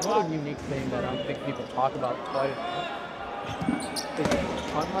 Another unique thing that I don't think people talk about quite enough is,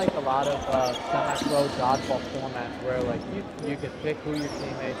 unlike a lot of semi-pro dodgeball formats where like you can pick who your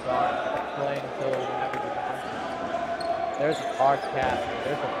teammates are and play until whenever you want. There's a hard cast.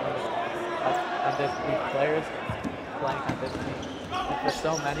 There's a limit on these players playing on this team. And for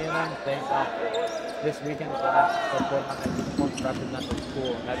so many of them, they this weekend is the last tournament that just wants to represent the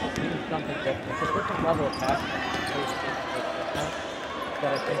school, and that just means something different. It's a different level of passion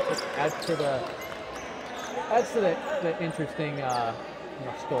that I think just adds to the interesting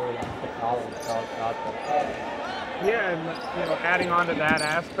storyline to follow in college dodgeball. Yeah, and adding on to that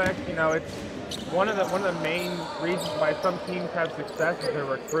aspect, it's one of the main reasons why some teams have success is their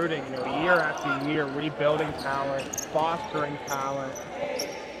recruiting. Year after year, rebuilding talent, fostering talent.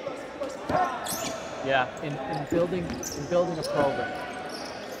 Yeah, in building a program,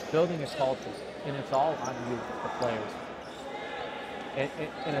 building a culture, and it's all on you, the players.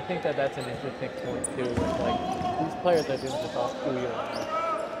 And I think that's an interesting point too. With like these players are doing this all school year long,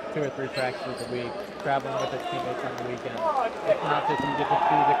 2 or 3 practices a week, traveling with their teammates on the weekend. It's not just you get to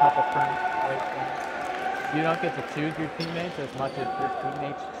choose a couple friends. Right? You don't get to choose your teammates as much as your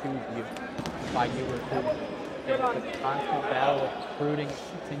teammates choose you by you recruiting. And it's a constant battle of recruiting,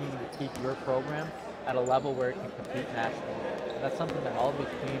 continuing to keep your program at a level where it can compete nationally. And that's something that all of these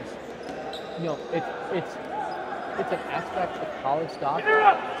teams, it's an aspect of college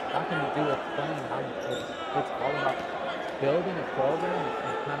dodgeball. It's nothing to do with playing how you play. It's all about building a program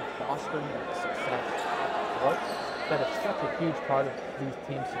and kind of fostering the success of sports that is such a huge part of these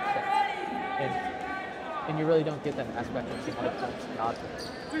teams' success. And you really don't get that aspect of some other sports in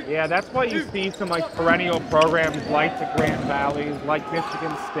dodgeball. Yeah, that's why you see some like perennial programs like the Grand Valleys, like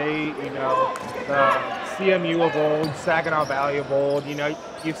Michigan State, the CMU of old, Saginaw Valley of old.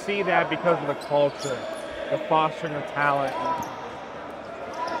 You see that because of the culture, the fostering of talent.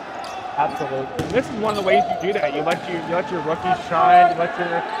 Absolutely. This is one of the ways you do that. You let your rookies shine. You let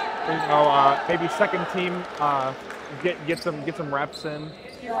your maybe second team get some reps in.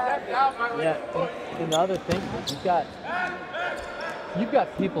 Yeah, and the other thing is you've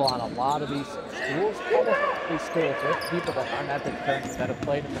got people on a lot of these schools, these schools with people that aren't at the tournament, that have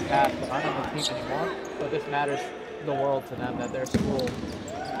played in the past but aren't on the team anymore. So this matters the world to them that their school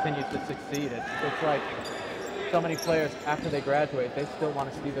continues to succeed. It's like so many players after they graduate, they still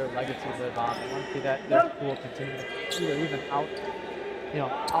want to see their legacy live on. They want to see that their school continue to even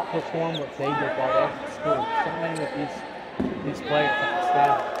outperform what they did while they were in school. So many of these players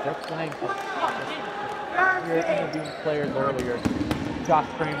understand they're playing for we were interviewing players earlier. Josh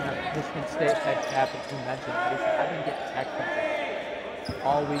Kramer, Michigan State head captain, who mentioned that he said, I've been getting text messages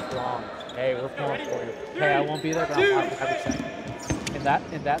all week long. Hey, we're pulling for you. Hey, I won't be there, but I'll have to have a second.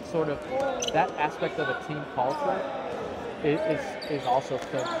 And that sort of that aspect of a team culture is also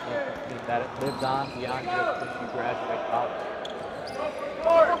so important, that it lives on beyond just when you graduate college.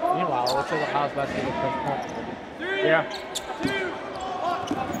 Meanwhile, it looks like Ohio's about to get a first point. Yeah.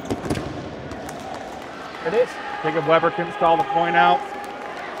 It is. Jacob Weber can stall the point out.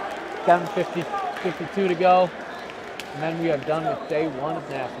 7:52 to go. And then we are done with day 1 of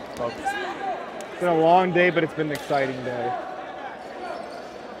nationals, folks. It's been a long day, but it's been an exciting day.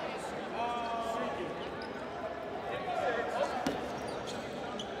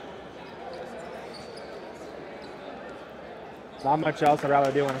 Not much else I'd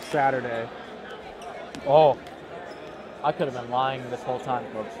rather do on a Saturday. Oh, I could have been lying this whole time,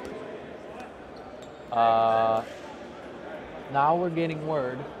 folks. Now we're getting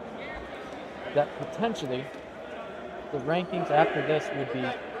word that potentially the rankings after this would be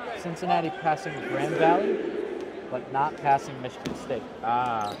Cincinnati passing Grand Valley, but not passing Michigan State.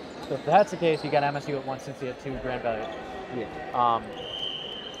 So if that's the case, you got MSU at 1, Cincy at 2, Grand Valley. Yeah.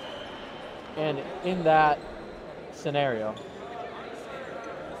 And in that scenario,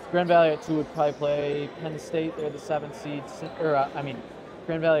 Grand Valley at 2 would probably play Penn State. They're the 7th seed.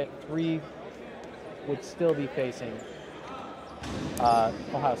 Grand Valley at 3 would still be facing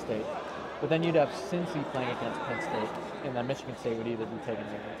Ohio State. But then you'd have Cincy playing against Penn State, and then Michigan State would either be taking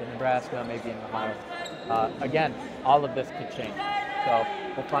it to Nebraska, maybe in Ohio. Again, all of this could change. So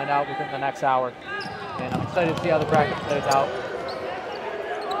we'll find out within the next hour. And I'm excited to see how the bracket plays out.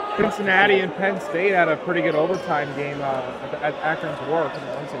 Cincinnati and Penn State had a pretty good overtime game at Akron's Wharf a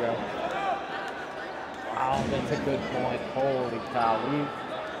couple months ago. Wow, that's a good point. Holy cow.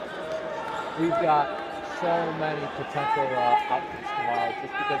 We've got so many potential outcomes tomorrow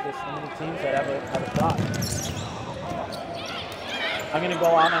just because there's so many teams that have a shot. I'm going to go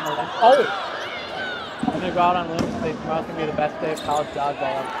out on a limb. I'm going to go out on a limb and say tomorrow's going to be the best day of college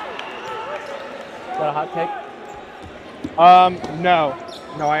dodgeball. Is that a hot take?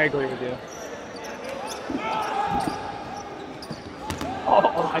 No, I agree with you.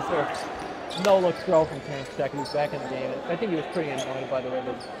 Oh, I saw no-look throw from Terrence Check. He was back in the game. I think he was pretty annoyed by the way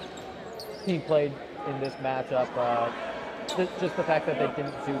the team played in this matchup. Just the fact that they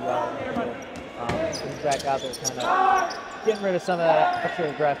didn't do well. He's back out there kind of getting rid of some of that extra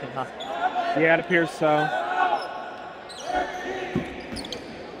aggression, huh? Yeah, it appears so.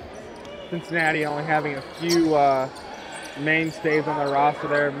 Cincinnati only having a few mainstays on their roster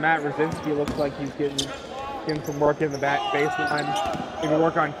there. Matt Rosinski looks like he's getting getting some work in the back baseline. Maybe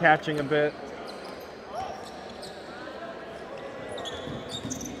work on catching a bit.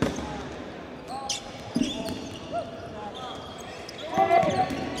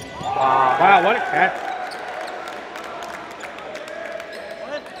 Wow, what a catch.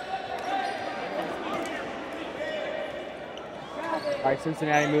 All right,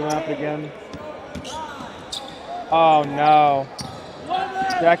 Cincinnati moving up again. Oh no.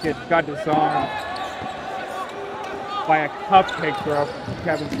 Beckett got disarmed by a cupcake throw from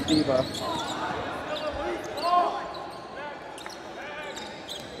Kevin Steva.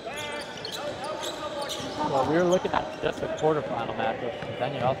 Well, we were looking at just a quarterfinal matchup, but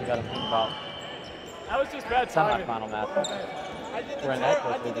then you also got to think about semifinal matchup. Where in that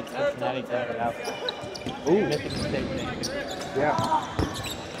case, we did Cincinnati take it out. Ooh, Michigan State. Yeah.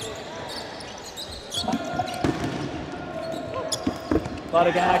 But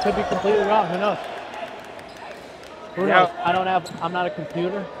again, I could be completely wrong. Who knows? Who knows? I'm not a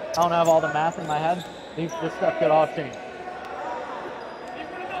computer. I don't have all the math in my head. This stuff could all change.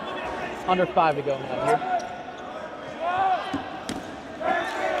 Under 5 to go now here.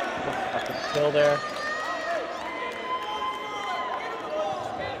 Kill there.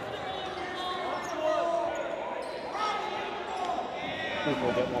 I think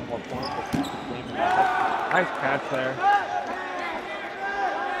we'll get one more point. Nice catch there.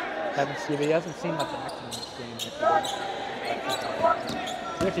 Kevin Steva, he hasn't seen much action in this game.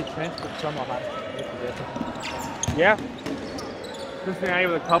 He actually transferred from Ohio State. Yeah. Cincinnati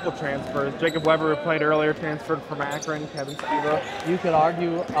with a couple transfers. Jacob Weber, who played earlier, transferred from Akron. Kevin Steva. You could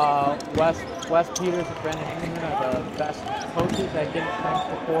argue Wes Peters and Brendan Ingram are the best coaches at getting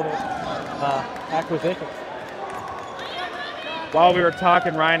transfer portal acquisitions. While we were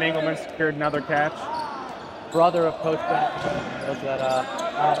talking, Ryan Engelman secured another catch. Brother of Coach Brendan, those that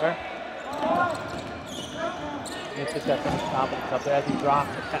there. He's just got so much confidence up there as he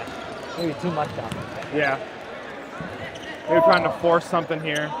drops the catch. Maybe too much confidence. Yeah. They're trying to force something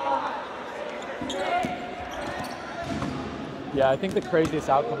here. Yeah, I think the craziest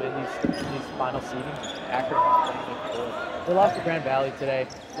outcome in these final seedings, Akron, they lost to Grand Valley today,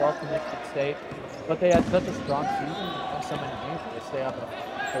 lost to Michigan State, but they had such a strong season and so many games they stay up in the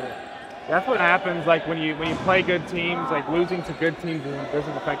That's what happens, like when you play good teams, like losing to good teams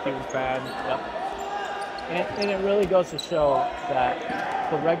doesn't affect you as bad. Yep. And it really goes to show that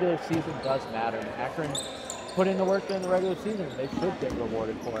the regular season does matter. Akron put in the work during the regular season. They should get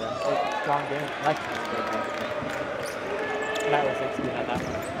rewarded for it. It's a strong game. Like that was 16 on that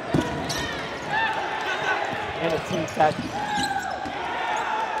one. And a team catch.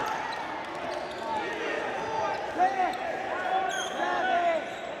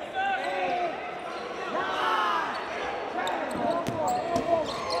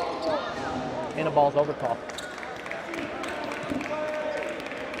 And a ball's overcall.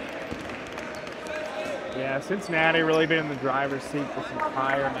 Yeah, Cincinnati really been in the driver's seat this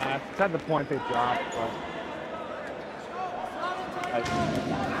entire match. It's at the point they dropped, but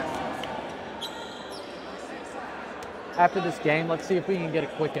after this game, let's see if we can get a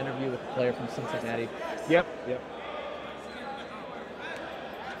quick interview with a player from Cincinnati. Yep.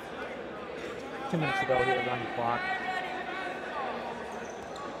 2 minutes ago here on the clock.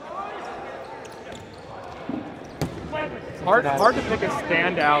 Hard to pick a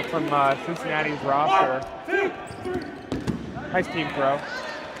standout from Cincinnati's roster. Nice team throw.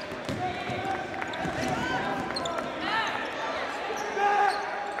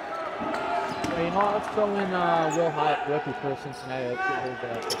 You know what? Let's throw in Will Hyatt, rookie for Cincinnati. Let's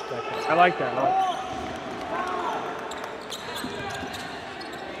get his perspective. I like that.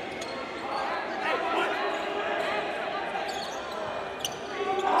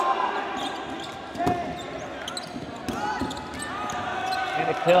 And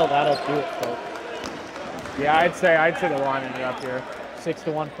a kill, that'll do it, folks. Yeah, I'd say the line ended up here.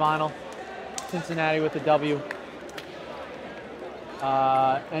 6-1 final. Cincinnati with the W.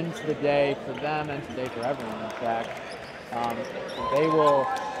 Ends the day for them, ends the day for everyone, in fact.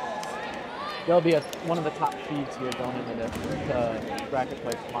 They'll be one of the top seeds here going into the bracket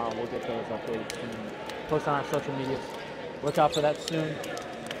play tomorrow. We'll get those updated soon. Post on our social medias. Look out for that soon.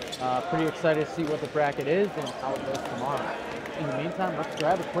 Pretty excited to see what the bracket is and how it goes tomorrow. In the meantime, let's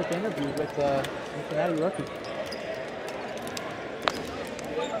grab a quick interview with Cincinnati rookie.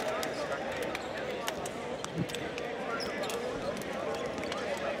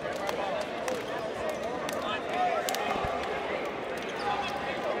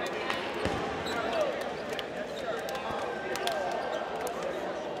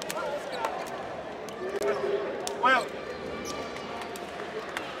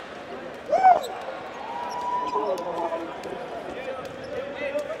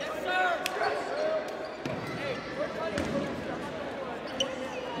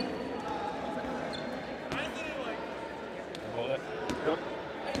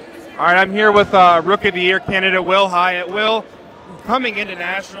 All right, I'm here with Rookie of the Year candidate Will Hyatt. Will, coming into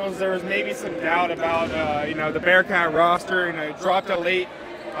Nationals, there was maybe some doubt about the Bearcat roster. You dropped a late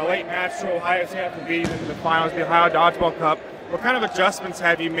match to Ohio State after beating them in the finals, the Ohio Dodgeball Cup. What kind of adjustments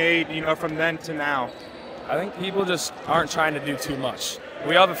have you made, from then to now? I think people just aren't trying to do too much.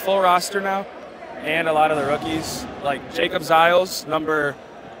 We have a full roster now, and a lot of the rookies, like Jacob Ziles,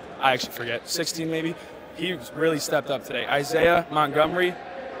 I actually forget, 16 maybe. He really stepped up today. Isaiah Montgomery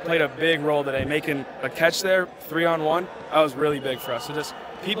played a big role today, making a catch there, 3-on-1. That was really big for us. So just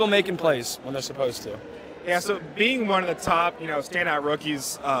people making plays when they're supposed to. Yeah, so being one of the top, standout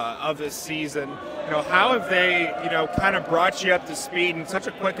rookies of this season, how have they, kind of brought you up to speed in such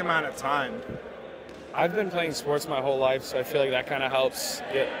a quick amount of time? I've been playing sports my whole life, so I feel like that kind of helps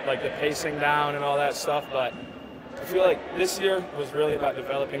get like the pacing down and all that stuff. But I feel like this year was really about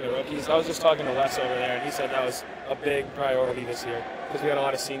developing the rookies. I was just talking to Wes over there, and he said that was a big priority this year because we had a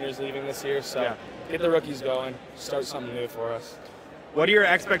lot of seniors leaving this year. So yeah, get the rookies going, start something new for us. What are your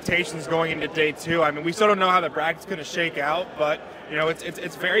expectations going into day 2? I mean, we still don't know how the bracket's going to shake out, but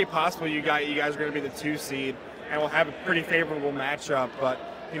it's very possible you guys are going to be the 2 seed, and we'll have a pretty favorable matchup. But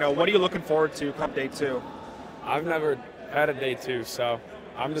what are you looking forward to come day 2? I've never had a day 2, so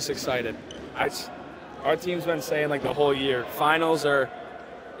I'm just excited. Our team's been saying like the whole year, finals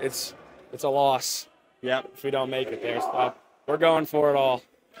it's a loss. Yep. If we don't make it there, so we're going for it all.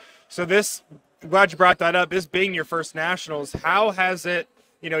 So glad you brought that up. This being your first Nationals, how has it,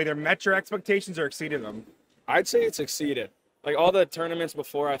 either met your expectations or exceeded them? I'd say it's exceeded. Like all the tournaments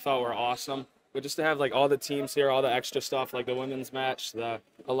before I thought were awesome, but just to have like all the teams here, all the extra stuff, like the women's match, the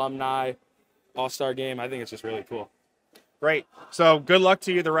alumni, all-star game, I think it's just really cool. Great. So good luck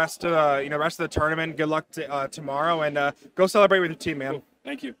to you the rest of the tournament. Good luck to, tomorrow, and go celebrate with your team, man. Cool.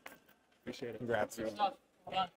 Thank you. Appreciate it. Congrats.